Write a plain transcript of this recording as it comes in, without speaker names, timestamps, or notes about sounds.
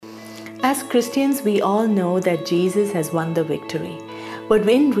As Christians, we all know that Jesus has won the victory, but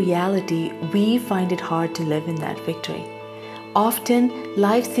in reality, we find it hard to live in that victory. Often,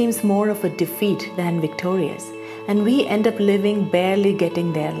 life seems more of a defeat than victorious, and we end up living barely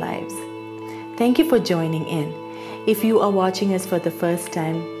getting their lives. Thank you for joining in. If you are watching us for the first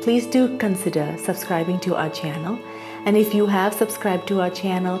time, please do consider subscribing to our channel. And if you have subscribed to our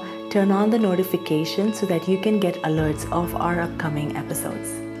channel, turn on the notifications so that you can get alerts of our upcoming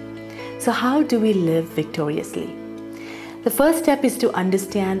episodes. So how do we live victoriously? The first step is to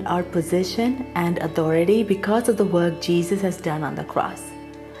understand our position and authority because of the work Jesus has done on the cross.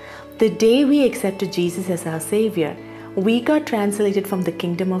 The day we accepted Jesus as our Savior, we got translated from the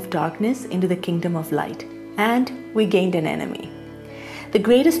kingdom of darkness into the kingdom of light, and we gained an enemy. The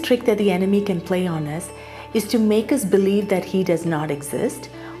greatest trick that the enemy can play on us is to make us believe that he does not exist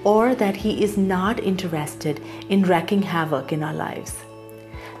or that he is not interested in wreaking havoc in our lives.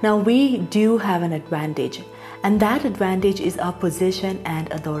 Now we do have an advantage, and that advantage is our position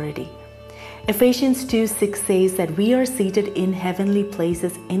and authority. Ephesians 2:6 says that we are seated in heavenly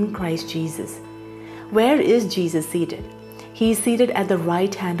places in Christ Jesus. Where is Jesus seated? He is seated at the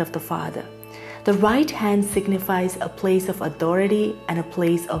right hand of the Father. The right hand signifies a place of authority and a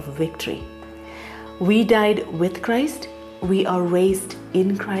place of victory. We died with Christ, we are raised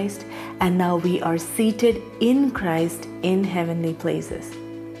in Christ, and now we are seated in Christ in heavenly places.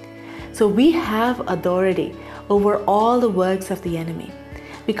 So we have authority over all the works of the enemy,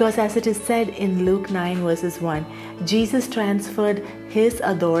 because as it is said in Luke 9 verses 1, Jesus transferred his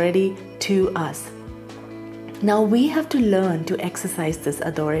authority to us. Now we have to learn to exercise this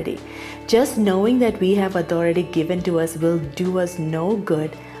authority. Just knowing that we have authority given to us will do us no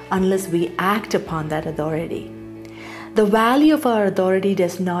good unless we act upon that authority. The value of our authority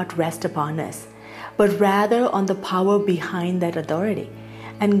does not rest upon us, but rather on the power behind that authority.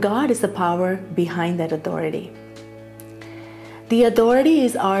 And God is the power behind that authority. The authority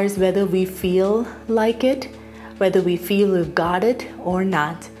is ours whether we feel like it, whether we feel we've got it or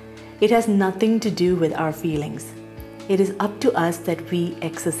not. It has nothing to do with our feelings. It is up to us that we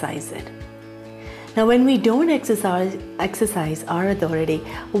exercise it. Now, when we don't exercise our authority,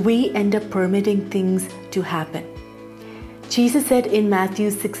 we end up permitting things to happen. Jesus said in Matthew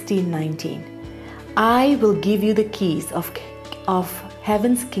 16:19, I will give you the keys of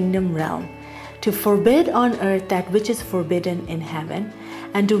heaven's kingdom realm, to forbid on earth that which is forbidden in heaven,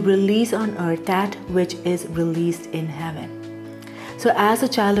 and to release on earth that which is released in heaven. So as a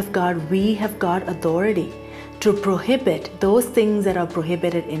child of God, we have got authority to prohibit those things that are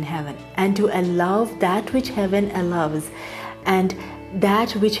prohibited in heaven, and to allow that which heaven allows and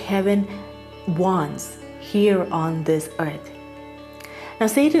that which heaven wants here on this earth. Now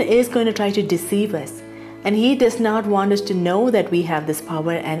Satan is going to try to deceive us, and he does not want us to know that we have this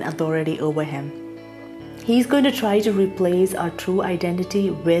power and authority over him. He's going to try to replace our true identity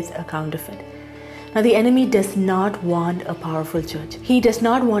with a counterfeit. Now, the enemy does not want a powerful church. He does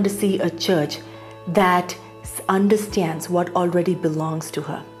not want to see a church that understands what already belongs to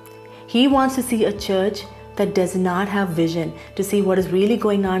her. He wants to see a church that does not have vision to see what is really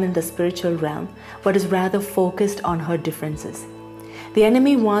going on in the spiritual realm, but is rather focused on her differences. The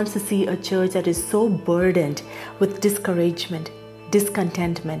enemy wants to see a church that is so burdened with discouragement,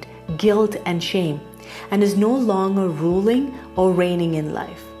 discontentment, guilt, and shame, and is no longer ruling or reigning in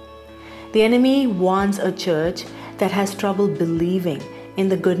life. The enemy wants a church that has trouble believing in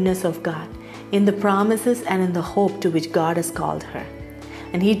the goodness of God, in the promises and in the hope to which God has called her.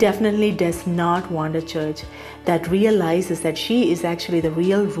 And he definitely does not want a church that realizes that she is actually the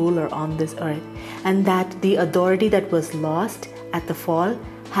real ruler on this earth, and that the authority that was lost at the fall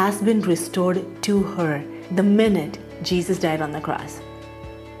has been restored to her the minute Jesus died on the cross.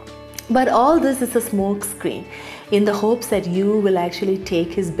 But all this is a smoke screen in the hopes that you will actually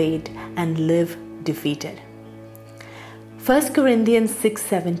take his bait and live defeated. 1 Corinthians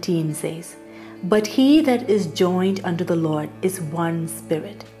 6:17 says, But he that is joined unto the Lord is one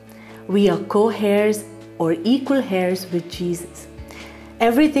spirit. We are co-heirs or equal heirs with Jesus.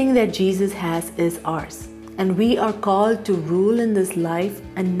 Everything that Jesus has is ours, and we are called to rule in this life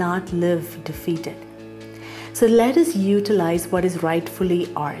and not live defeated. So let us utilize what is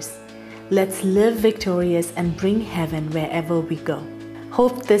rightfully ours. Let's live victorious and bring heaven wherever we go.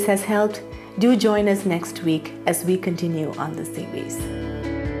 Hope this has helped. Do join us next week as we continue on this series.